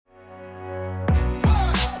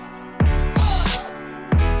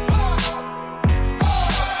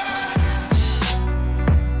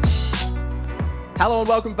Hello and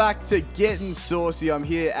welcome back to Getting Saucy. I'm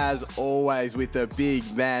here as always with the big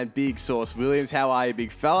man, Big Sauce Williams. How are you,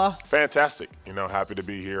 big fella? Fantastic. Happy to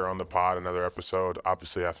be here on the pod, another episode.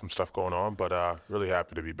 Obviously, I have some stuff going on, but really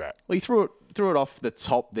happy to be back. Well, you threw it off the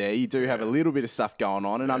top there. You do have a little bit of stuff going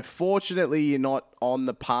on, and unfortunately, you're not on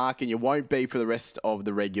the park, and you won't be for the rest of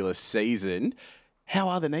the regular season. How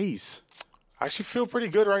are the knees? I actually feel pretty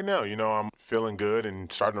good right now. I'm feeling good and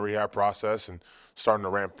starting the rehab process and starting to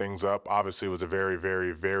ramp things up. Obviously, it was a very,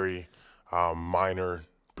 very, very minor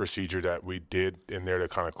procedure that we did in there to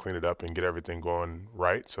kind of clean it up and get everything going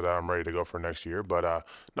right so that I'm ready to go for next year. But,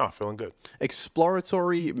 no, feeling good.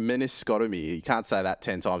 Exploratory meniscotomy. You can't say that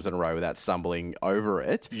 10 times in a row without stumbling over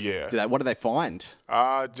it. Yeah. What did they find?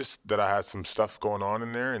 Just that I had some stuff going on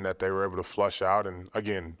in there and that they were able to flush out. And,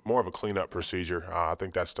 again, more of a cleanup procedure. I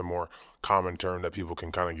think that's the more common term that people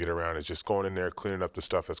can kind of get around is just going in there, cleaning up the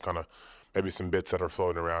stuff that's kind of maybe some bits that are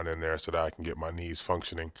floating around in there so that I can get my knees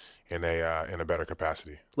functioning in a better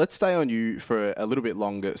capacity. Let's stay on you for a little bit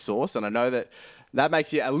longer, Sauce. And I know that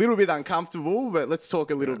makes you a little bit uncomfortable, but let's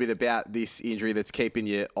talk a little bit about this injury that's keeping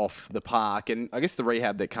you off the park. And I guess the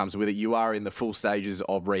rehab that comes with it, you are in the full stages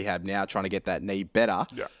of rehab now, trying to get that knee better.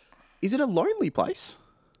 Yeah. Is it a lonely place?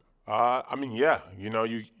 Yeah.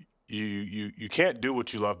 You can't do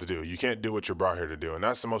what you love to do. You can't do what you're brought here to do. And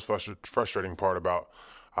that's the most frustrating part about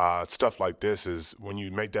stuff like this is when you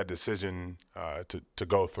make that decision to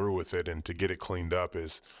go through with it and to get it cleaned up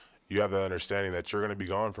is you have the understanding that you're going to be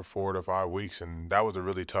gone for 4 to 5 weeks. And that was a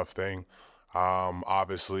really tough thing.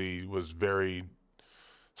 Obviously was very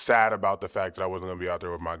sad about the fact that I wasn't going to be out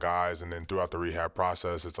there with my guys. And then throughout the rehab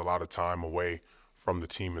process, it's a lot of time away from the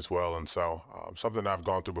team as well. And so something I've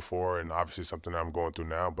gone through before and obviously something that I'm going through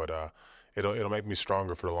now, but it'll make me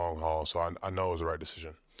stronger for the long haul. So I know it was the right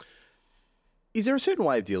decision. Is there a certain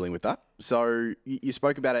way of dealing with that? So you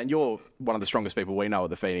spoke about it, and you're one of the strongest people we know at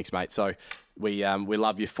the Phoenix, mate. So we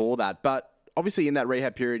love you for that. But obviously in that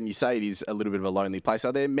rehab period, and you say it is a little bit of a lonely place,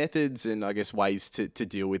 are there methods and, I guess, ways to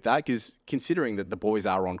deal with that? Because considering that the boys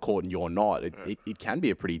are on court and you're not, it can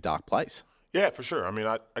be a pretty dark place. Yeah, for sure.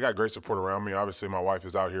 I got great support around me. Obviously, my wife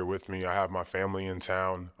is out here with me. I have my family in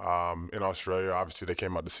town in Australia. Obviously, they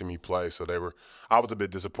came out to see me play, so I was a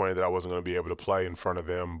bit disappointed that I wasn't going to be able to play in front of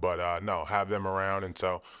them. But, no, have them around. And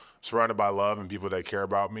so surrounded by love and people that care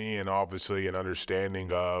about me and obviously an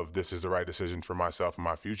understanding of this is the right decision for myself and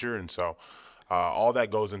my future. And so all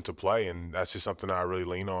that goes into play, and that's just something that I really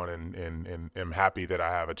lean on and am happy that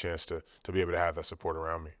I have a chance to be able to have that support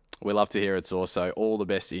around me. We love to hear it, also. All the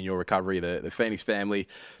best in your recovery. The Phoenix family,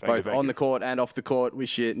 both on the court and off the court,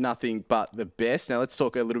 wish you nothing but the best. Now, let's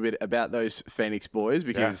talk a little bit about those Phoenix boys,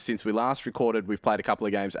 because since we last recorded, we've played a couple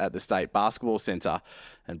of games at the State Basketball Centre.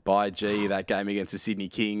 And by gee, that game against the Sydney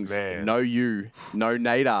Kings, no you, no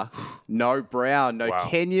Nader, no Brown, no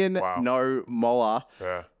Kenyon, no Moller.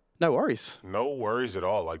 Yeah. No worries. No worries at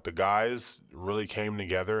all. Like, the guys really came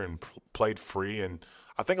together and played free, and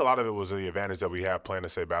I think a lot of it was the advantage that we have playing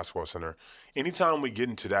at State Basketball Center. Anytime we get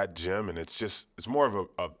into that gym, and it's more of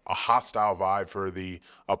a hostile vibe for the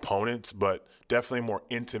opponents, but definitely a more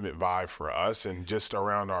intimate vibe for us and just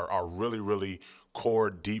around our really, really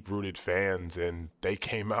core, deep-rooted fans. And they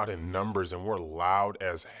came out in numbers, and we're loud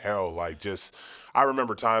as hell. I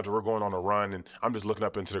remember times where we're going on a run, and I'm just looking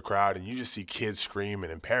up into the crowd, and you just see kids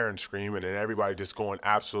screaming and parents screaming and everybody just going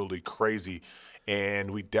absolutely crazy.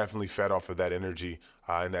 And we definitely fed off of that energy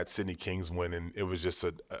in that Sydney Kings win, and it was just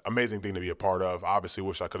an amazing thing to be a part of. Obviously,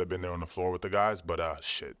 wish I could have been there on the floor with the guys, but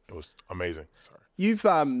it was amazing. Sorry. You've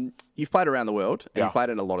played around the world, and you've played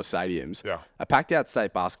in a lot of stadiums. Yeah. A packed-out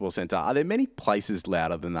State Basketball Centre. Are there many places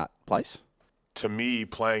louder than that place? To me,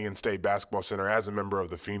 playing in State Basketball Center as a member of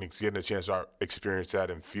the Phoenix, getting a chance to experience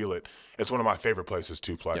that and feel it, it's one of my favorite places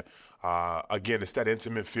to play. Yep. Again, it's that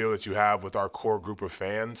intimate feel that you have with our core group of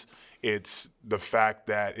fans. It's the fact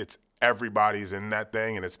that everybody's in that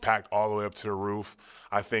thing and it's packed all the way up to the roof.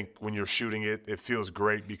 I think when you're shooting it, it feels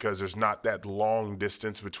great because there's not that long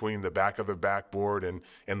distance between the back of the backboard and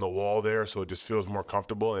the wall there, so it just feels more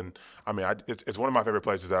comfortable. And, it's one of my favorite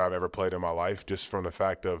places that I've ever played in my life, just from the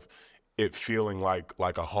fact of it feeling like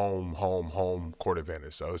a home court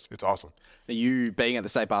advantage. So it's awesome. You being at the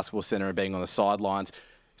State Basketball Centre and being on the sidelines,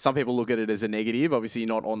 some people look at it as a negative. Obviously, you're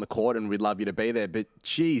not on the court, and we'd love you to be there. But,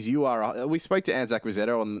 geez, you are. We spoke to Anzac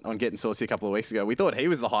Rosetta on Getting Saucy a couple of weeks ago. We thought he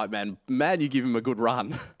was the hype man. Man, you give him a good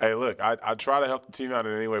run. Hey, look, I try to help the team out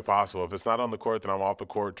in any way possible. If it's not on the court, then I'm off the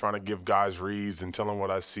court trying to give guys reads and tell them what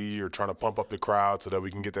I see, or trying to pump up the crowd so that we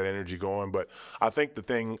can get that energy going. But I think the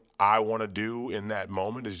thing I want to do in that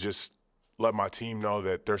moment is just let my team know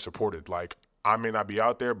that they're supported. Like, I may not be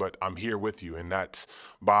out there, but I'm here with you. And that's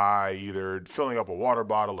by either filling up a water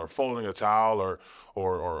bottle or folding a towel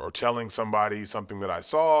or telling somebody something that I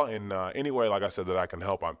saw. In any way, like I said, that I can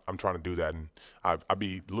help, I'm trying to do that. And I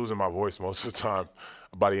be losing my voice most of the time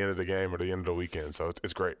by the end of the game or the end of the weekend. So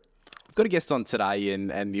it's great. I've got a guest on today,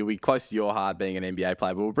 and he'll be close to your heart being an NBA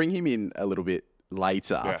player, but we'll bring him in a little bit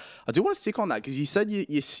later. Yeah. I do want to stick on that because you said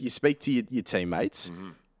you speak to your teammates. Mm-hmm.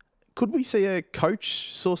 Could we see a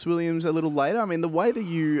coach, Sauce Williams, a little later? I mean, the way that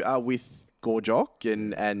you are with Gorjok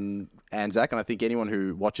and Anzac, and I think anyone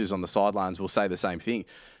who watches on the sidelines will say the same thing.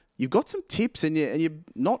 You've got some tips, and you're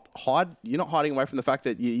not hiding away from the fact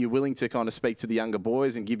that you're willing to kind of speak to the younger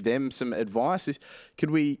boys and give them some advice.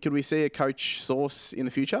 Could we see a coach Sauce in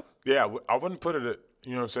the future? Yeah, I wouldn't put it.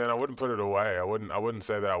 You know what I'm saying? I wouldn't put it away. I wouldn't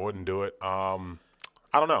say that I wouldn't do it. I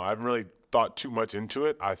don't know. I haven't really thought too much into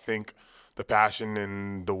it. I think the passion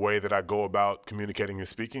and the way that I go about communicating and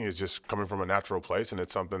speaking is just coming from a natural place, and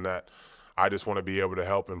it's something that I just want to be able to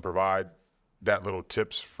help and provide that little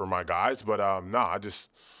tips for my guys. But I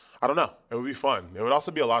don't know. It would be fun. It would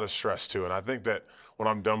also be a lot of stress too, and I think that when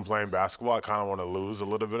I'm done playing basketball, I kind of want to lose a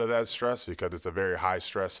little bit of that stress because it's a very high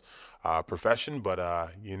stress profession.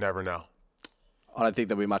 But you never know. I don't think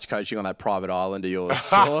there'll be much coaching on that private island of yours,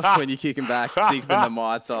 Sauce, when you kick him back, sipping the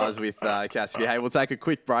Mai Tais with Cassidy. Hey, we'll take a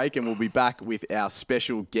quick break and we'll be back with our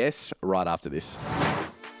special guest right after this.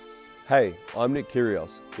 Hey, I'm Nick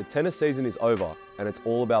Kyrgios. The tennis season is over and it's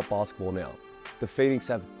all about basketball now. The Phoenix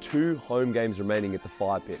have 2 home games remaining at the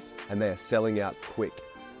Fire Pit and they are selling out quick.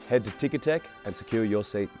 Head to Ticketek and secure your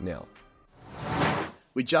seat now.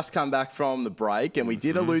 We just come back from the break, and we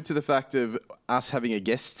did allude to the fact of us having a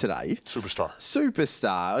guest today. Superstar.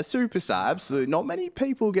 Absolutely. Not many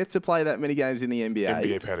people get to play that many games in the NBA.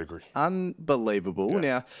 NBA pedigree. Unbelievable. Yeah.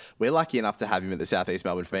 Now, we're lucky enough to have him at the Southeast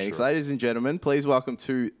Melbourne Phoenix. Sure. Ladies and gentlemen, please welcome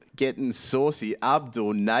to Getting Saucy,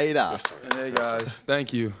 Abdel Nader. Yes, hey, guys.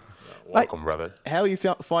 Thank you. Welcome, brother. How are you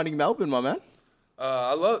finding Melbourne, my man?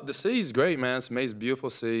 I love the city's great, man. It's amazing, beautiful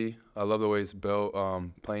city. I love the way it's built.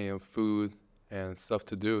 Plenty of food and stuff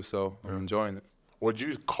to do, so I'm enjoying it. Would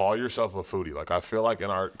you call yourself a foodie? Like, I feel like in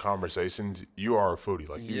our conversations, you are a foodie.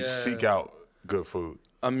 Like, you seek out good food.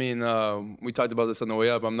 I mean, we talked about this on the way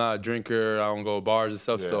up. I'm not a drinker. I don't go to bars and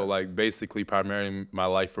stuff. Yeah. So, like, basically, primarily, my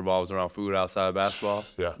life revolves around food outside of basketball.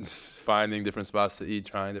 Yeah. Just finding different spots to eat,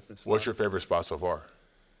 trying different spots. What's your favorite spot so far?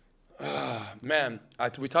 Man,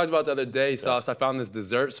 we talked about the other day, Sauce. I found this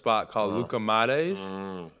dessert spot called Lucamares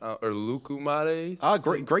or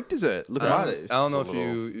Lucumades. Greek dessert, Lucumades. I don't know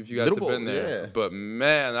if you guys have been there, but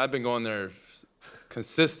man, I've been going there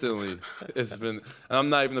consistently. It's been, and I'm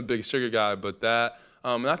not even a big sugar guy, but that.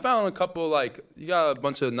 And I found a couple, like, you got a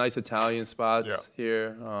bunch of nice Italian spots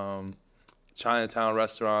here. Chinatown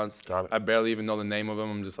restaurants. Got it. I barely even know the name of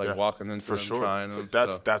them. I'm just like walking into them, trying them.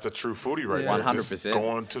 That's a true foodie right there. 100%.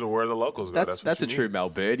 Going to where the locals go. That's a true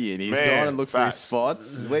Melburnian. He's gone and looked for his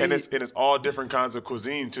spots. And it's all different kinds of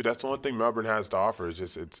cuisine too. That's the one thing Melbourne has to offer. Is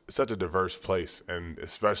just it's such a diverse place, and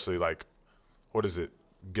especially like, what is it,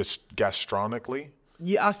 gastronomically?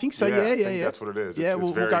 Yeah, I think so. Yeah. That's what it is. Yeah, it's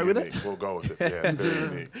we'll very go unique. with it. We'll go with it. Yeah, it's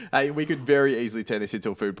very unique. Hey, we could very easily turn this into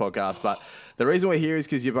a food podcast, but the reason we're here is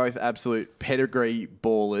because you're both absolute pedigree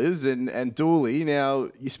ballers. And Dooley, now,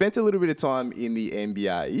 you spent a little bit of time in the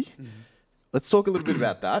NBA. Mm-hmm. Let's talk a little bit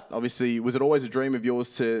about that. Obviously, was it always a dream of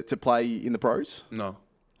yours to play in the pros? No,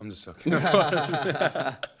 I'm just joking.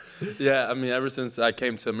 Yeah, I mean, ever since I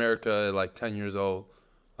came to America at like 10 years old,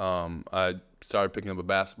 I started picking up a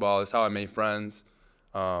basketball. That's how I made friends.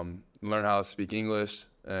 Learn how to speak English,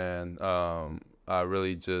 and I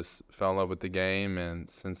really just fell in love with the game, and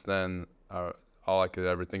since then all I could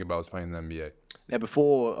ever think about was playing in the NBA. Now,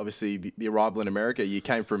 before obviously the arrival in America, you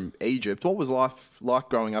came from Egypt. What was life like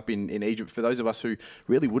growing up in Egypt for those of us who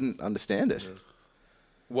really wouldn't understand it?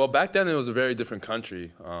 Well, back then it was a very different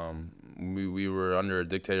country. We were under a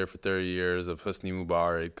dictator for 30 years of Hosni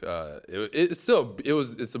Mubarak.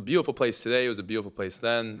 It's a beautiful place today. It was a beautiful place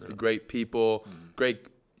then. Yeah. Great people,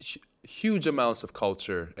 huge amounts of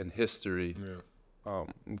culture and history. Yeah.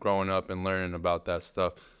 Growing up and learning about that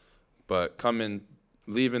stuff, but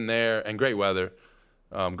leaving there, and great weather,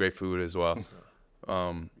 great food as well.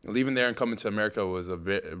 Leaving there and coming to America was a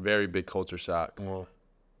very big culture shock. Wow.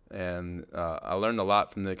 And I learned a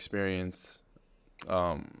lot from the experience.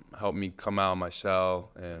 Helped me come out of my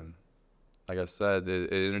shell, and like I said,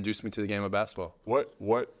 it introduced me to the game of basketball.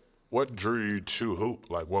 What drew you to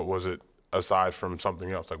hoop? Like, what was it aside from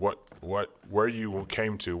something else? Like, where you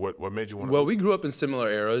came to? What made you want to? Well, we grew up in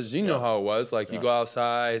similar eras. You know how it was. Like, you go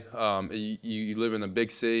outside. You live in a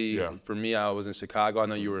big city. Yeah. For me, I was in Chicago. I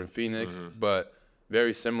know you were in Phoenix, but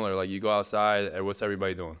very similar. Like, you go outside, and what's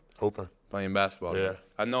everybody doing? Hooping. Playing basketball. Yeah.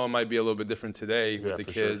 I know it might be a little bit different today with the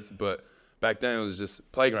kids, but back then it was just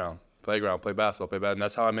playground, play basketball, play basketball. And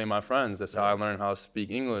that's how I made my friends. That's how I learned how to speak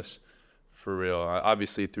English for real.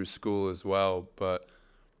 Obviously through school as well, but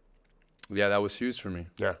yeah, that was huge for me.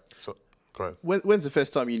 Yeah. So go ahead. When's the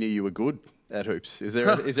first time you knew you were good at hoops? Is there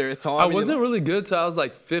a time? I wasn't really good till I was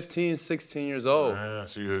like 15, 16 years old. Yeah,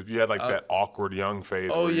 so you had like that awkward young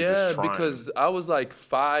phase. Oh where yeah, just because I was like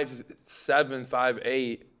 5'7",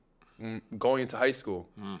 5'8", going into high school.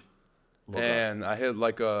 And I hit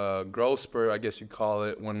like a growth spurt, I guess you'd call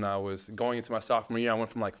it, when I was going into my sophomore year. I went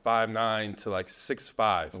from like 5'9" to like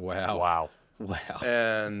 6'5". Wow.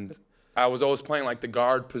 And I was always playing like the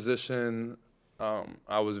guard position. I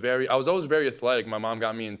was always very athletic. My mom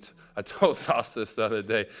got me into, I told Sauce this the other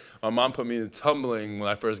day. My mom put me in tumbling when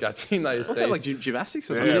I first got to the United States. That like gymnastics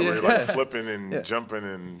or something? Yeah, where you're like flipping and jumping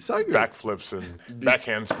and backflips and back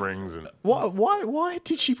handsprings. And why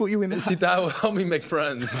did she put you in that? See, that will help me make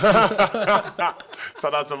friends.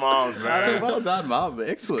 Shout out to moms, man. Well done, Mom.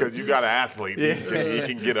 Excellent. Because you got an athlete. He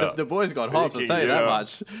can get up. The boys got hops, I'll tell you that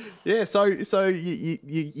much. Yeah, so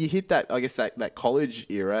you hit that, I guess, that college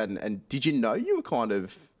era, and did you know you were kind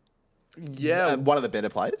of one of the better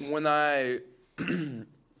players? When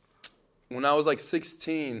I was like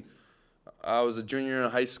 16, I was a junior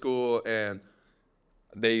in high school, and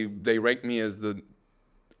they ranked me as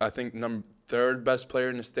I think third best player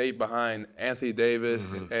in the state behind Anthony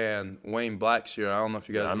Davis and Wayne Blackshear. I don't know if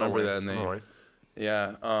you guys remember that name.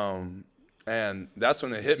 Yeah. And that's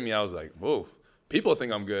when it hit me. I was like, whoa, people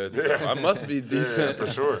think I'm good, so I must be decent. Yeah,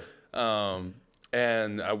 for sure.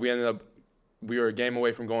 And we were a game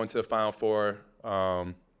away from going to the Final Four.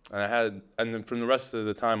 And then from the rest of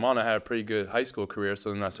the time on, I had a pretty good high school career.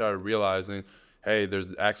 So then I started realizing, hey,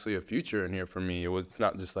 there's actually a future in here for me. It's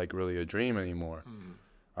not just like really a dream anymore.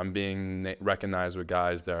 I'm being recognized with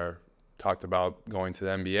guys that are talked about going to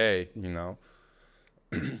the NBA, you know.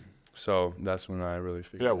 So that's when I really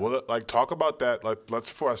figured. Yeah, well, like talk about that. Like,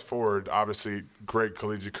 let's fast forward. Obviously, great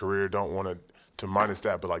collegiate career. Don't want to minus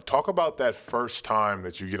that, but like talk about that first time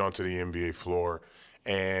that you get onto the NBA floor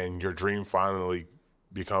and your dream finally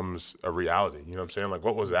becomes a reality. You know what I'm saying? Like,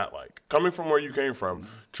 what was that like? Coming from where you came from,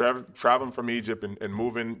 traveling from Egypt and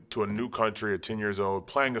moving to a new country at 10 years old,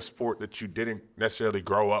 playing a sport that you didn't necessarily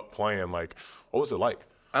grow up playing. Like, what was it like?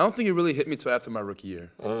 I don't think it really hit me till after my rookie year.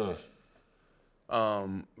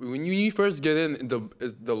 When you first get in,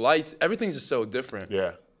 the lights, everything's just so different.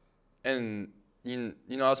 Yeah. And, you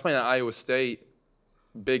know, I was playing at Iowa State,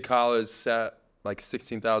 big college, sat like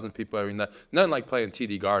 16,000 people every night. Nothing like playing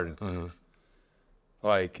TD Garden.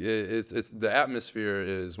 Like, it's the atmosphere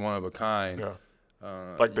is one of a kind. Yeah.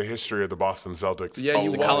 Like the history of the Boston Celtics. Yeah,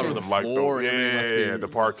 the color of the floor. The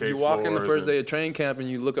parquet You walk in the first day of training camp and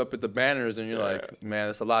you look up at the banners and you're like, man,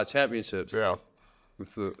 it's a lot of championships. Yeah.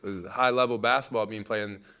 It's a high-level basketball being played.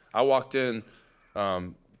 And I walked in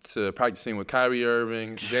to practicing with Kyrie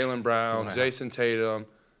Irving, Jaylen Brown, Jason Tatum,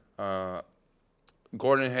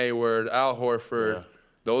 Gordon Hayward, Al Horford. Yeah.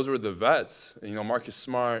 Those were the vets. You know, Marcus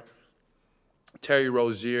Smart, Terry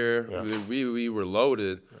Rozier. Yeah. We were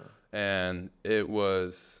loaded. Yeah. And it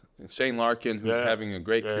was Shane Larkin, who's having a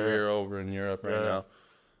great career over in Europe right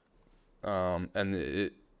now. And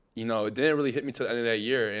it didn't really hit me till the end of that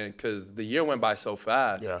year, and because the year went by so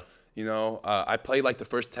fast. Yeah. You know, I played like the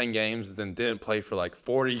first 10 games, then didn't play for like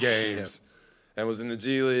 40 games, and was in the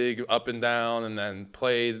G League up and down, and then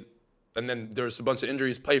played, and then there was a bunch of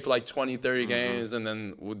injuries. Played for like 20, 30 games, and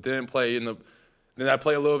then didn't play Then I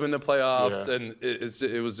played a little bit in the playoffs, and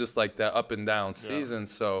it was just like that up and down season.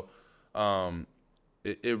 So,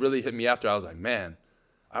 it really hit me after. I was like, man,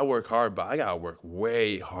 I work hard, but I gotta work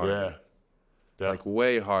way harder. Yeah. Like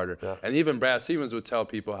way harder. Yeah. And even Brad Stevens would tell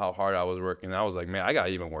people how hard I was working. And I was like, man, I got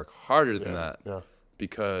to even work harder than that. Yeah.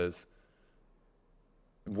 Because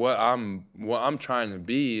what I'm trying to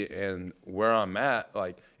be and where I'm at,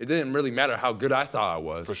 like, it didn't really matter how good I thought I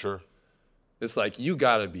was. For sure. It's like you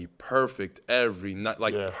got to be perfect every night,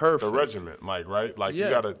 like perfect. The regiment, like, right? Like you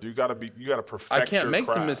got to perfect I can't make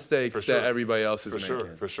craft. the mistakes that everybody else is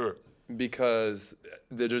making. For sure. Because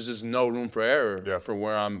there's just no room for error for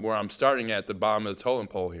where I'm starting at the bottom of the totem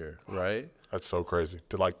pole here, right? That's so crazy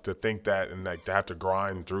to think that and like to have to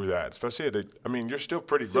grind through that, especially you're still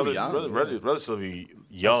relatively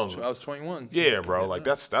young. I was 21. Yeah, bro. Like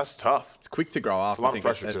that's tough. It's quick to grow up. It's a lot of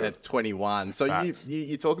pressure at 21. So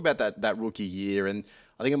you talk about that rookie year, and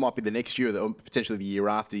I think it might be the next year or potentially the year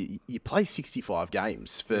after. You play 65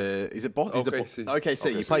 games for OKC.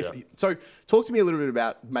 OKC. You play. Yeah. So talk to me a little bit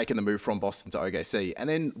about making the move from Boston to OKC, and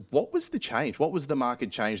then what was the change? What was the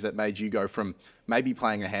market change that made you go from maybe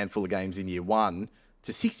playing a handful of games in year one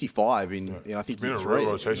to 65 in I think year 3? Been a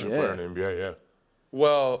real rotation player in the NBA. Yeah.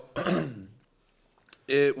 Well,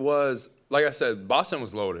 it was like I said, Boston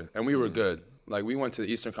was loaded, and we were good. Like we went to the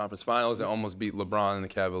Eastern Conference Finals and almost beat LeBron and the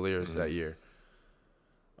Cavaliers that year.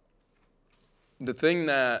 Well,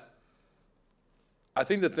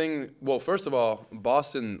 first of all,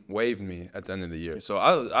 Boston waived me at the end of the year. So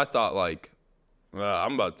I thought, like, well,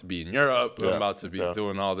 I'm about to be in Europe. I'm about to be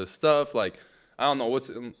doing all this stuff. Like, I don't know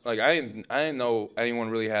I didn't know anyone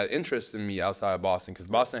really had interest in me outside of Boston because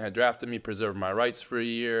Boston had drafted me, preserved my rights for a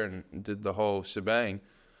year, and did the whole shebang.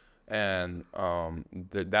 And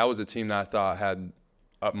that was a team that I thought had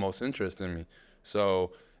utmost interest in me.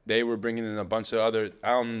 So they were bringing in a bunch of other – I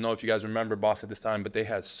don't know if you guys remember Boston at this time, but they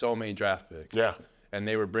had so many draft picks. Yeah. And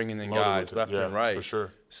they were bringing in guys left and right. For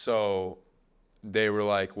sure. So they were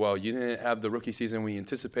like, well, you didn't have the rookie season we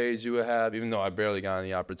anticipated you would have, even though I barely got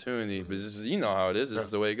any opportunity. But this is, you know how it is. This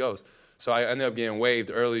is the way it goes. So I ended up getting waived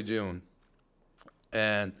early June.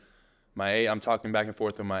 And I'm talking back and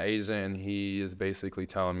forth with my agent, and he is basically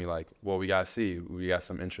telling me, like, well, we got to see. We got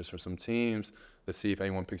some interest from some teams. Let's see if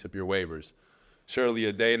anyone picks up your waivers. Surely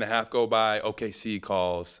a day and a half go by, OKC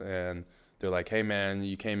calls, and they're like, hey, man,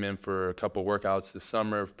 you came in for a couple workouts this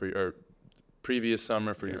summer, or previous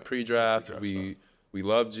summer for your pre-draft. We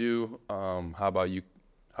loved you. We want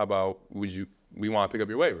to pick up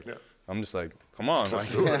your waiver. Yeah. I'm just like, come on.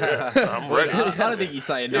 Like, I'm ready. I don't think you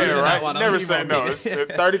say no. Yeah, right? That Never say no. It's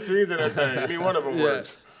 30 teams in that thing. Any one of them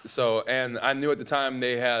works. So, and I knew at the time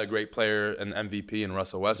they had a great player, an MVP in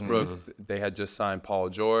Russell Westbrook. Mm-hmm. They had just signed Paul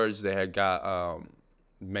George. They had got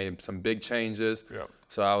made some big changes. Yeah.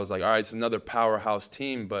 So I was like, all right, it's another powerhouse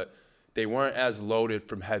team, but they weren't as loaded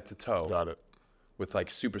from head to toe. Got it. With like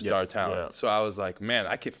superstar talent. Yeah. So I was like, man,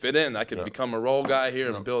 I could fit in. I could become a role guy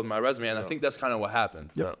here and build my resume. And I think that's kind of what happened.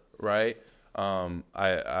 Yeah. Right?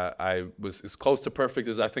 I was as close to perfect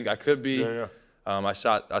as I think I could be. Yeah. I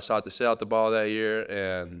shot the shit out the ball that year,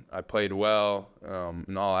 and I played well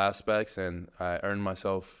in all aspects, and I earned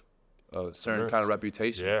myself a certain kind of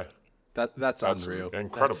reputation. Yeah. That's unreal.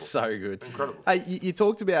 Incredible. That's so good. Incredible. Hey, you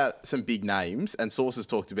talked about some big names, and sources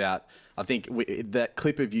talked about, I think, that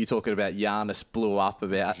clip of you talking about Giannis blew up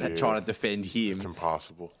about trying to defend him. It's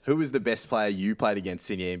impossible. Who was the best player you played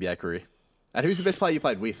against in your NBA career? And who's the best player you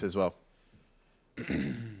played with as well?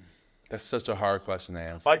 That's such a hard question to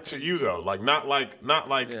answer. Like to you though, like not like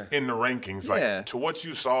in the rankings, like to what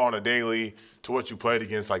you saw on a daily, to what you played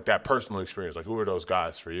against, like that personal experience. Like who are those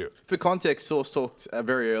guys for you? For context, Source talked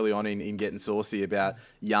very early on in Getting Saucy about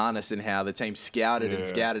Giannis and how the team scouted and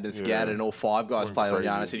scouted and scouted, and all five guys played on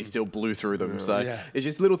Giannis, and he still blew through them. So it's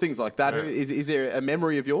just little things like that. Yeah. Is there a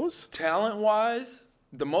memory of yours? Talent-wise,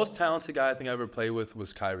 the most talented guy I think I ever played with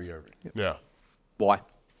was Kyrie Irving. Yeah. Why?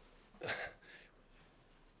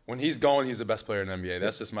 When he's going, he's the best player in the NBA.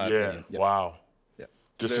 That's just my opinion. Yep. Wow. Yep.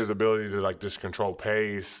 Just his ability to like just control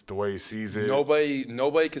pace, the way he sees it. Nobody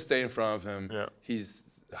can stay in front of him. Yeah.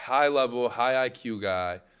 He's high level, high IQ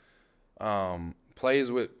guy.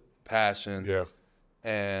 Plays with passion. Yeah.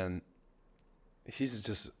 And he's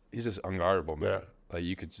just unguardable, man. Yeah. Like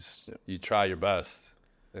you try your best,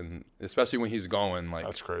 and especially when he's going. Like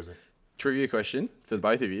that's crazy. Trivia question for the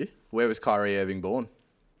both of you: where was Kyrie Irving born?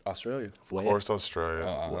 Australia. Of course,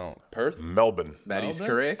 Australia. Perth? Melbourne. That is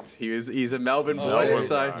correct. He's a Melbourne boy.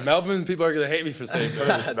 So Melbourne people are going to hate me for saying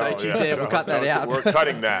Perth. Don't you dare. We'll cut that out. We're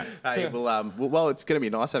cutting that. Hey, well, it's going to be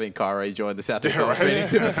nice having Kyrie join the South Dakota Phoenix,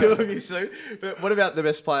 the two of you soon. But what about the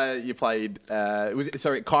best player you played?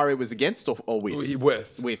 Kyrie was against or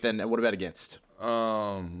with? With, and what about against?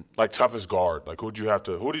 Like toughest guard. Like who was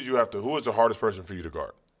the hardest person for you to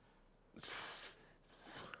guard?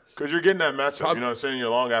 Because you're getting that matchup, you know what I'm saying? You're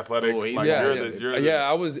long, athletic.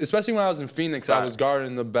 I was, especially when I was in Phoenix, I was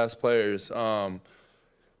guarding the best players. Either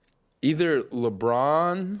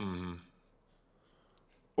LeBron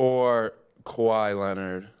or Kawhi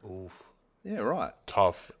Leonard. Oof. Yeah, right.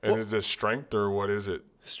 Tough. And is this strength or what is it?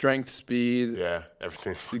 Strength, speed. Yeah,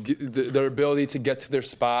 everything. Their ability to get to their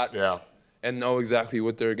spots and know exactly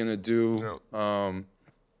what they're going to do. Yeah.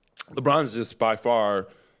 LeBron's just by far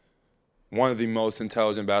one of the most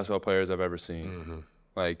intelligent basketball players I've ever seen. Mm-hmm.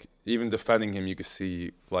 Like, even defending him, you could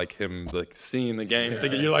see, like, him, like, seeing the game,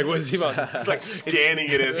 thinking, you're like, what is he about? He's, like, scanning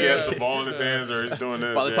it as he has the ball in his hands or he's doing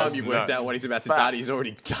this. By the time you've worked out what he's about to done, he's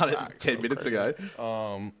already done it 10 minutes ago.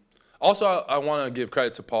 Also, I want to give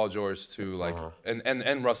credit to Paul George too, like,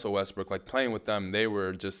 and Russell Westbrook. Like playing with them, they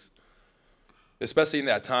were just, especially in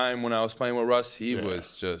that time when I was playing with Russ, he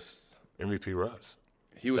was just MVP Russ.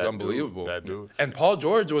 He was unbelievable. That dude. And Paul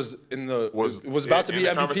George was was about to be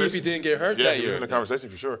MVP if he didn't get hurt that year. He was in the conversation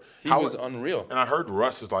for sure. He was unreal. And I heard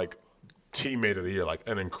Russ is like teammate of the year, like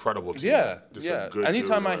an incredible teammate. Yeah, just yeah. A good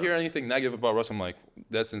Anytime dude, I hear anything negative about Russ, I'm like,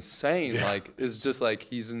 that's insane. Yeah. Like, it's just like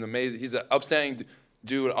he's an upstanding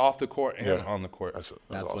dude off the court and on the court. That's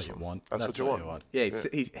awesome. what you want. That's what you want. Yeah,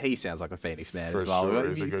 he sounds like a Phoenix man as well. Sure.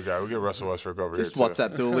 He's a good guy. We'll get Russell Westbrook over just here. Just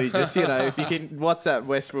WhatsApp Dooley. Just, if you can WhatsApp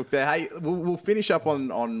Westbrook there. Hey, we'll finish up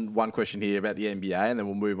on one question here about the NBA, and then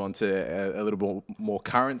we'll move on to a little bit more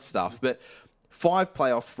current stuff. But 5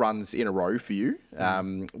 playoff runs in a row for you.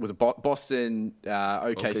 Was a Boston,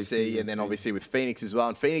 OKC, and then obviously with Phoenix as well.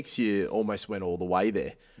 And Phoenix, you almost went all the way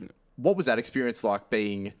there. What was that experience like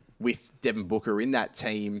being with Devin Booker in that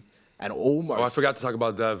team? And almost. Oh, I forgot to talk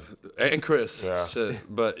about Dev and Chris. Yeah. Shit.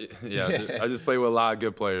 But I just play with a lot of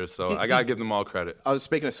good players, so I gotta give them all credit. I was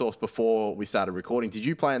speaking to Source before we started recording. Did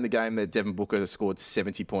you play in the game that Devin Booker scored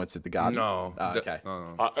 70 points at the Garden? No. Okay.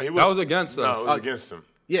 No. That was against us. No, it was against him.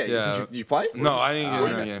 Yeah. Did you play? No, I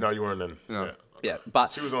didn't. No, you weren't in. No. Yeah. Yeah,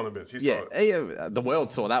 but she was on the bench. He saw it. The world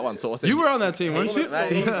saw that one. Source. You were on that team, weren't you?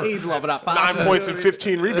 He's loving up. 9 points and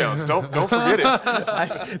 15 rebounds. Don't forget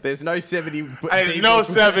it. There's no 70. No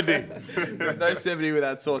 70. There's no 70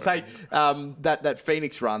 without Source. Hey, that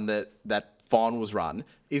Phoenix run, that finals run,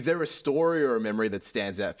 is there a story or a memory that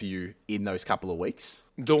stands out for you in those couple of weeks?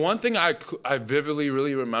 The one thing I vividly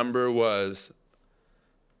really remember was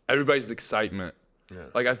everybody's excitement. Yeah.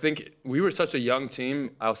 Like, I think we were such a young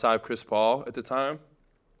team outside of Chris Paul at the time,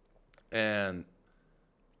 and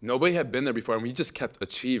nobody had been there before, and we just kept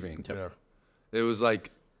achieving. Yeah. It was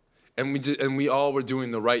like, and we all were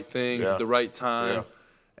doing the right things at the right time,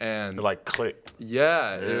 and it like clicked.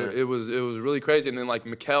 Yeah, it was really crazy. And then like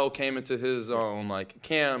Mikal came into his own, like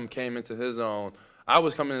Cam came into his own. I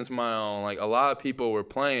was coming into my own. Like a lot of people were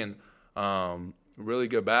playing really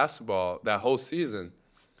good basketball that whole season.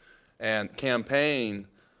 And campaign,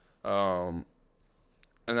 and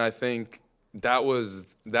I think that was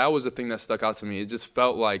the thing that stuck out to me. It just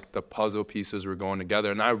felt like the puzzle pieces were going together,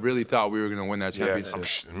 and I really thought we were going to win that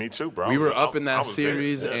championship. Yeah, me too, bro. We were up in that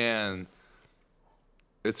series, and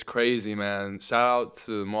it's crazy, man. Shout out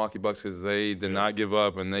to the Milwaukee Bucks because they did not give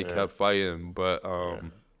up and they kept fighting. But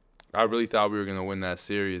I really thought we were going to win that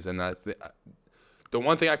series, and the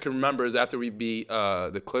one thing I can remember is after we beat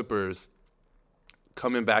the Clippers.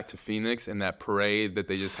 Coming back to Phoenix and that parade that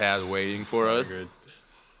they just had waiting for us,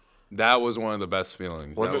 that was one of the best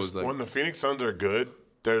feelings. When the Phoenix Suns are good,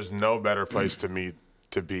 there's no better place to be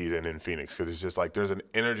than in Phoenix because it's just like there's an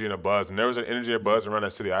energy and a buzz. And there was an energy and a buzz around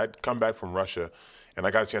that city. I'd come back from Russia, and I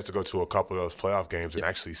got a chance to go to a couple of those playoff games and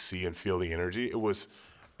actually see and feel the energy. It was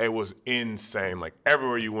insane. Like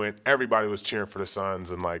everywhere you went, everybody was cheering for the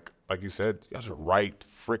Suns, and like you said, you guys were right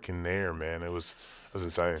freaking there, man. It was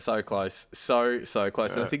insane. So close. So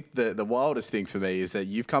close. And I think the wildest thing for me is that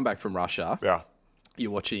you've come back from Russia. Yeah.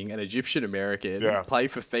 You're watching an Egyptian-American play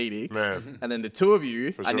for Phoenix. Man. And then the two of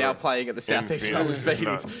you are now playing at the Southeast with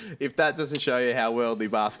Phoenix. If that doesn't show you how worldly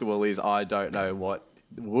basketball is, I don't know what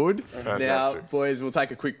would. Fantastic. Now, boys, we'll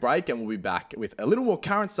take a quick break and we'll be back with a little more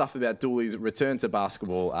current stuff about Dooley's return to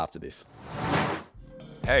basketball after this.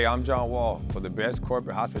 Hey, I'm John Wall. For the best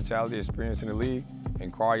corporate hospitality experience in the league,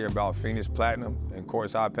 inquire about Phoenix Platinum and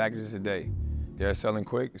courtside packages today. They're selling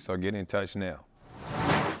quick, so get in touch now.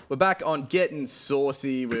 We're back on Getting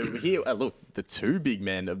Saucy. We're here. Look, the two big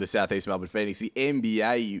men of the Southeast Melbourne Phoenix, the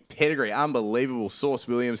NBA pedigree, unbelievable. Sauce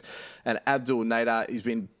Williams and Adbel Nader. He's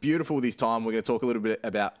been beautiful with his time. We're going to talk a little bit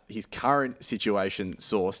about his current situation,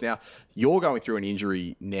 Sauce. Now, you're going through an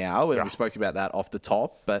injury now, and we spoke about that off the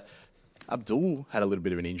top, but Abdul had a little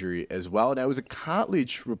bit of an injury as well. Now, it was a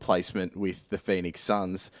cartilage replacement with the Phoenix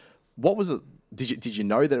Suns. What was it? Did you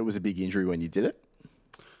know that it was a big injury when you did it?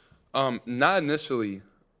 Not initially.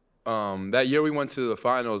 That year we went to the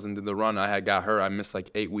finals and did the run. I got hurt. I missed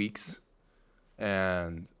like 8 weeks,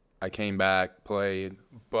 and I came back, played,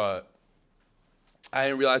 but I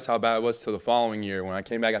didn't realize how bad it was till the following year. When I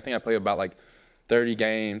came back, I think I played about like 30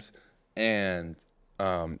 games, and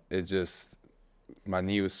my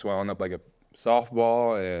knee was swelling up like a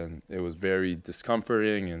softball, and it was very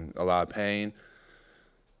discomforting and a lot of pain.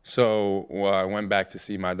 So I went back to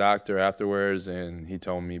see my doctor afterwards, and he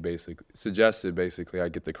told me suggested I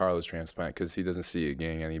get the cartilage transplant because he doesn't see it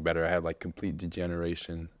getting any better. I had like complete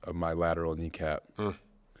degeneration of my lateral kneecap,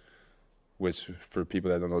 which for people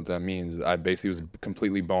that don't know what that means, I basically was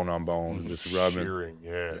completely bone on bone, just rubbing. Shearing,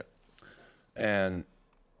 yeah. And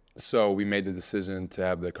So we made the decision to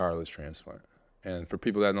have the cartilage transplant. And for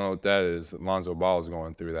people that know what that is, Lonzo Ball is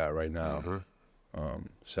going through that right now.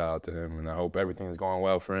 Shout out to him, and I hope everything is going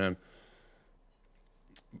well for him.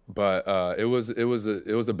 But it was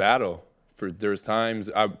a battle. There's times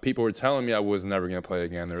people were telling me I was never gonna play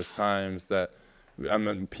again. There was times that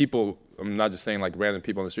I'm not just saying like random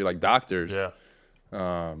people on the street, like doctors. Yeah.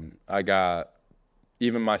 I got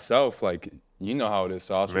even myself, like, you know how it is,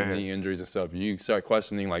 so with knee injuries and stuff. You start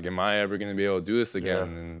questioning, like, am I ever gonna be able to do this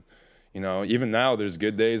again? Yeah. And even now, there's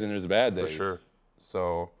good days and there's bad days. For sure.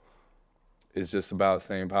 So it's just about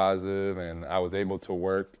staying positive, and I was able to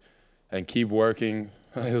work and keep working.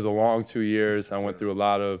 It was a long 2 years. I went through a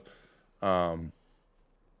lot of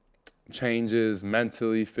changes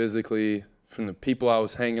mentally, physically, from the people I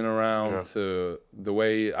was hanging around to the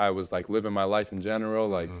way I was like living my life in general.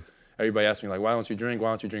 Like everybody asked me, like, why don't you drink? Why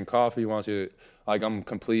don't you drink coffee? Why don't you, like, I'm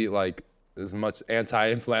complete, like, as much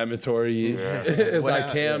anti-inflammatory as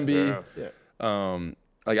I can be.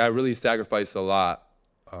 Like, I really sacrificed a lot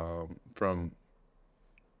from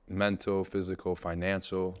mental, physical,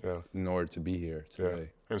 financial in order to be here today.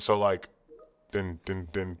 And so, like, then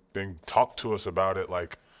talk to us about it.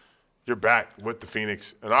 Like, you're back with the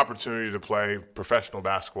Phoenix, an opportunity to play professional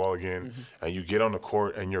basketball again, and you get on the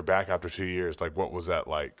court and you're back after 2 years. Like, what was that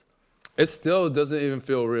like? It still doesn't even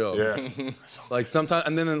feel real. Yeah. Like sometimes,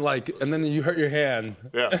 and then you hurt your hand.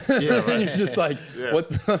 Yeah. Right. You're just like, what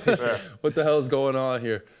the hell is going on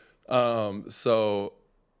here? So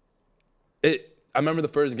I remember the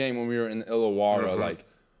first game when we were in Illawarra, like,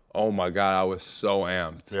 oh my God, I was so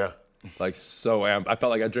amped. Yeah. Like, so amped. I felt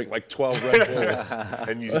like I drank like 12 Red Bulls.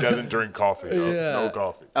 And he doesn't drink coffee. No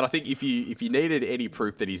coffee. And I think if you needed any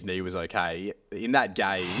proof that his knee was okay, in that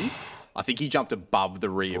game, I think he jumped above the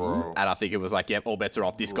rim, and I think it was like, yep, all bets are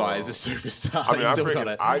off. This guy is a superstar. I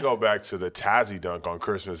mean, I go back to the Tazzy dunk on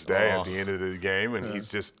Christmas Day at the end of the game, and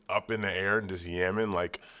he's just up in the air and just yamming.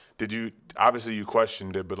 Like, obviously you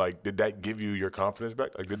questioned it, but like, did that give you your confidence back?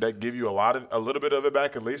 Like, did that give you a little bit of it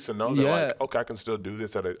back at least to know that, like, okay, I can still do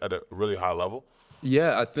this at a really high level?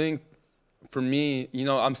 Yeah, I think for me,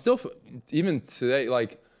 I'm still, even today,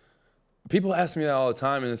 like, people ask me that all the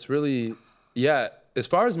time, and it's really, as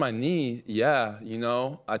far as my knee,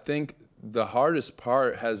 I think the hardest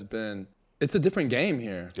part has been, it's a different game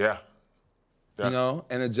here. Yeah.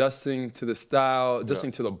 And adjusting to the style,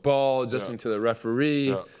 adjusting to the ball, adjusting to the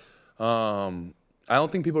referee. I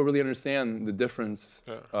don't think people really understand the difference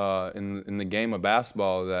in the game of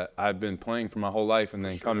basketball that I've been playing for my whole life, and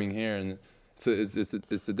then coming here, and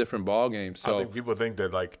it's a different ball game. So I think people think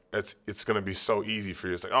that, like, it's going to be so easy for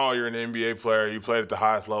you. It's like, oh, you're an NBA player, you played at the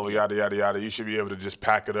highest level, yada yada yada. You should be able to just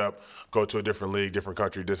pack it up, go to a different league, different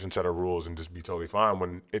country, different set of rules, and just be totally fine.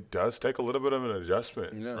 When it does take a little bit of an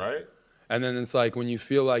adjustment, right? And then it's like when you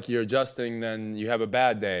feel like you're adjusting, then you have a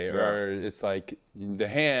bad day, or it's like the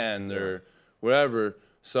hand or whatever.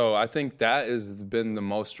 So I think that has been the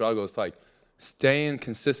most struggle. It's like staying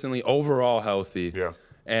consistently overall healthy,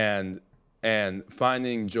 and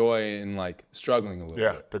finding joy in, like, struggling a little bit.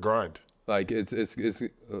 Yeah, the grind. Like, it's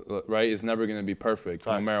right. It's never gonna be perfect,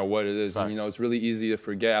 no matter what it is. And, it's really easy to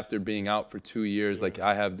forget after being out for 2 years. Like,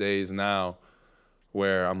 I have days now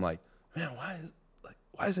where I'm like, man, why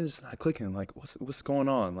is it just not clicking? Like, what's going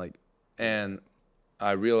on? Like, and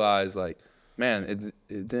I realized, like, man,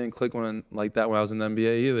 it didn't click like that when I was in the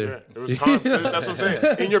NBA either. Yeah, it was times. That's what I'm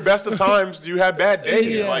saying. In your best of times, you have bad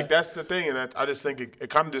days. Like, that's the thing. And I just think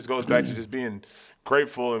it kind of just goes back to just being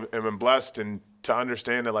grateful and blessed, and to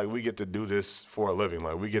understand that, like, we get to do this for a living.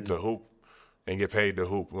 Like, we get to hoop and get paid to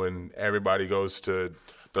hoop when everybody goes to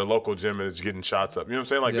the local gym and is getting shots up. You know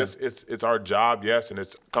what I'm saying? Like, it's our job, yes, and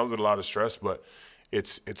it comes with a lot of stress, but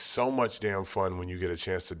it's so much damn fun when you get a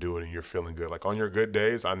chance to do it and you're feeling good. Like, on your good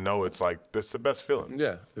days, I know it's like, that's the best feeling.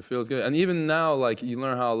 Yeah, it feels good. And even now, like, you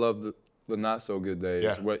learn how to love the not so good days.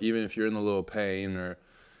 Yeah. Even if you're in a little pain or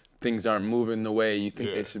things aren't moving the way you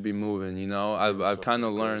think they should be moving, I've kind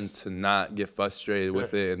of learned to not get frustrated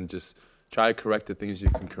with it and just try to correct the things you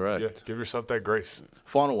can correct. Yeah, give yourself that grace.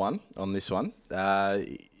 Final one on this one.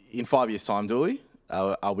 In 5 years' time, Dooley,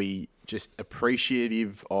 are we just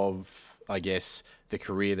appreciative of, I guess, the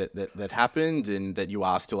career that happened and that you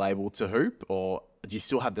are still able to hoop, or do you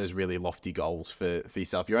still have those really lofty goals for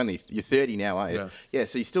yourself? You're 30 now, aren't you? Yeah,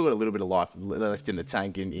 so you still got a little bit of life left in the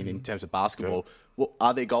tank in terms of basketball. Yeah. Well,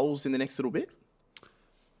 are there goals in the next little bit?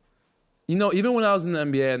 Even when I was in the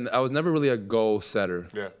NBA, and I was never really a goal setter.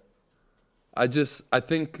 Yeah. I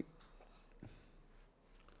think,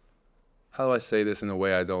 how do I say this in a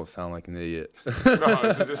way I don't sound like an idiot? No,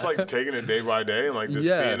 it's just like taking it day by day and like just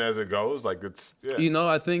seeing as it goes. Like, it's,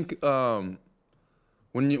 I think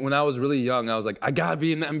when I was really young, I was like, I gotta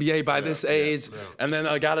be in the NBA by this age, and then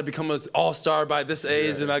I gotta become an all-star by this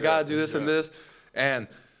age, and I gotta do this and this, and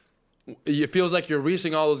it feels like you're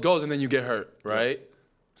reaching all those goals, and then you get hurt, right?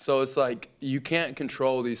 So it's like you can't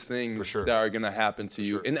control these things that are gonna happen to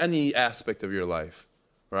you in any aspect of your life,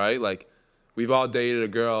 right? Like we've all dated a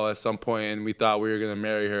girl at some point, and we thought we were gonna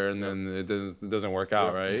marry her, and then it doesn't work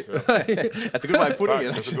out, right? That's a good way of putting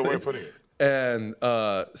it. That's a good way of putting it. And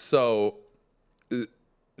so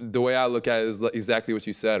the way I look at it is exactly what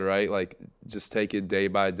you said, right? Like just take it day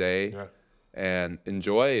by day and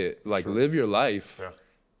enjoy it. Like live your life,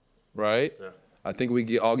 right? Yeah. I think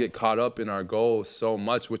we all get caught up in our goals so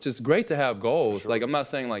much, which is great to have goals. Like I'm not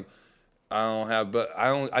saying like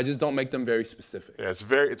I just don't make them very specific. Yeah,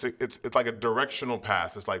 it's like a directional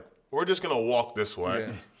path. It's like we're just gonna walk this way.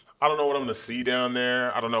 Yeah. I don't know what I'm going to see down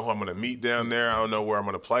there. I don't know who I'm going to meet down there. I don't know where I'm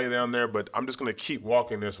going to play down there, but I'm just going to keep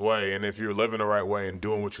walking this way. And if you're living the right way and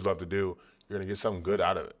doing what you love to do, you're going to get something good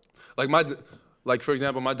out of it. Like for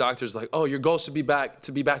example, my doctor's like, oh, your goal should be back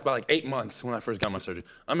by like 8 months when I first got my surgery.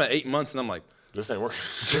 I'm at 8 months and I'm like, this ain't working.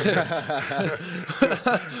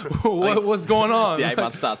 What's going on? The 8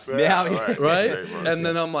 month starts now, right? And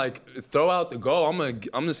then I'm like, throw out the goal.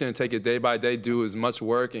 I'm just gonna take it day by day, do as much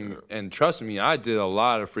work, and trust me, I did a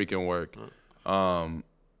lot of freaking work.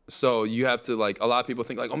 So you have to like, a lot of people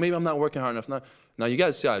think like, oh, maybe I'm not working hard enough. No, you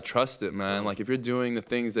guys gotta trust it, man. Like if you're doing the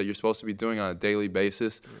things that you're supposed to be doing on a daily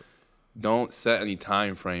basis, don't set any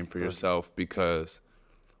time frame for yourself because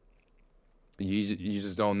you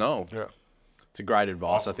just don't know. Yeah. It's a great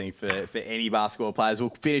advice, I think, for any basketball players.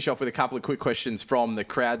 We'll finish off with a couple of quick questions from the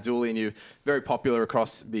crowd. Dooley, and you're very popular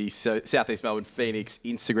across the Southeast Melbourne Phoenix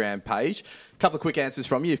Instagram page. A couple of quick answers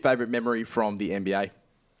from you. Your favourite memory from the NBA?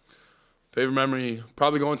 Favorite memory,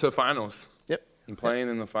 probably going to the finals. Yep. And playing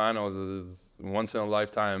in the finals is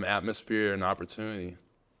once-in-a-lifetime atmosphere and opportunity.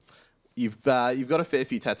 You've got a fair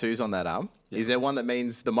few tattoos on that arm. Yeah. Is there one that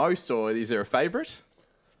means the most, or is there a favourite?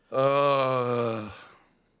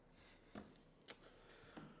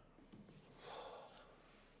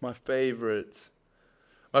 My favorite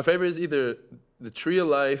is either the Tree of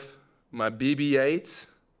Life, my BB-8,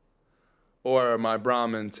 or my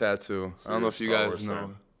Brahmin tattoo. So I don't know if you guys know.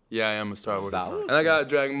 Fan. Yeah, I am a Star Wars fan. And I got a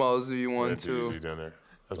Dragon Ball Z one too. Down there.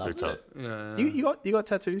 That's big time. Yeah. You got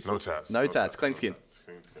tattoos? No tats. No tats. Clean skin.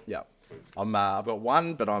 Yeah. I've got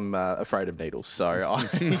one, but I'm afraid of needles, so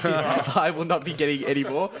I will not be getting any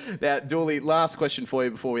more. Now, Dooley, last question for you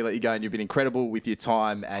before we let you go, and you've been incredible with your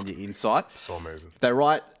time and your insight. So amazing. They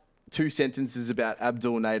write 2 sentences about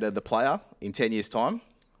Abdel Nader, the player, in 10 years' time.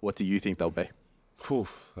 What do you think they'll be? Whew,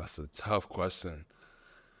 that's a tough question.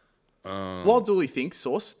 While Dooley thinks,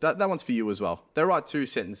 Sauce, that one's for you as well. They write 2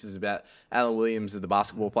 sentences about Alan Williams, the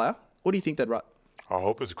basketball player. What do you think they'd write? I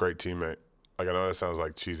hope it's a great teammate. Like, I know that sounds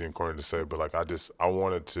like cheesy and corny to say, but like I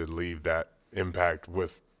wanted to leave that impact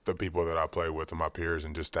with the people that I play with and my peers,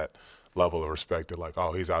 and just that level of respect that like,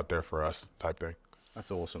 oh, he's out there for us type thing.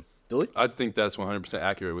 That's awesome. Dooley? I think that's 100%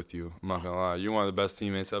 accurate with you. I'm not gonna lie. You're one of the best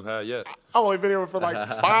teammates I've had yet. I've only been here for like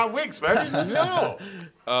 5 weeks, baby. No.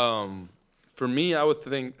 For me, I would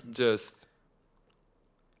think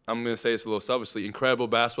I'm gonna say it's a little selfishly, incredible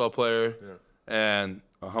basketball player and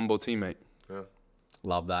a humble teammate. Yeah.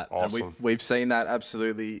 Love that. Awesome. And we've seen that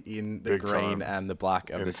absolutely in the Big green time. and the black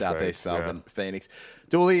of In the Southeast space, Melbourne Phoenix.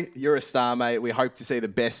 Dooley, you're a star, mate. We hope to see the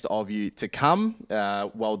best of you to come.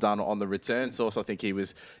 Well done on the return. Sauce, I think he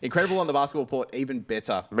was incredible on the basketball report, even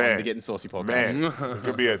better on the Getting Saucy podcast. Man, it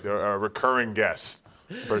could be a recurring guest.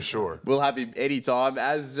 For sure. We'll have him anytime.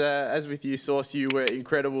 As with you, Sauce, you were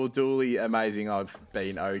incredible. Dooley, amazing. I've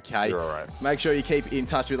been okay. You're all right. Make sure you keep in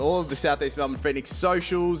touch with all of the Southeast Melbourne Phoenix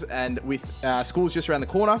socials, and with schools just around the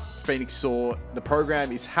corner, Phoenix Saw, the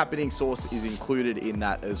program is happening. Sauce is included in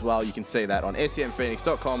that as well. You can see that on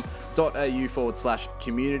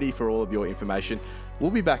semphoenix.com.au/community for all of your information.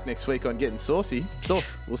 We'll be back next week on Getting Saucy.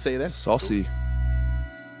 Sauce, we'll see you then. Saucy.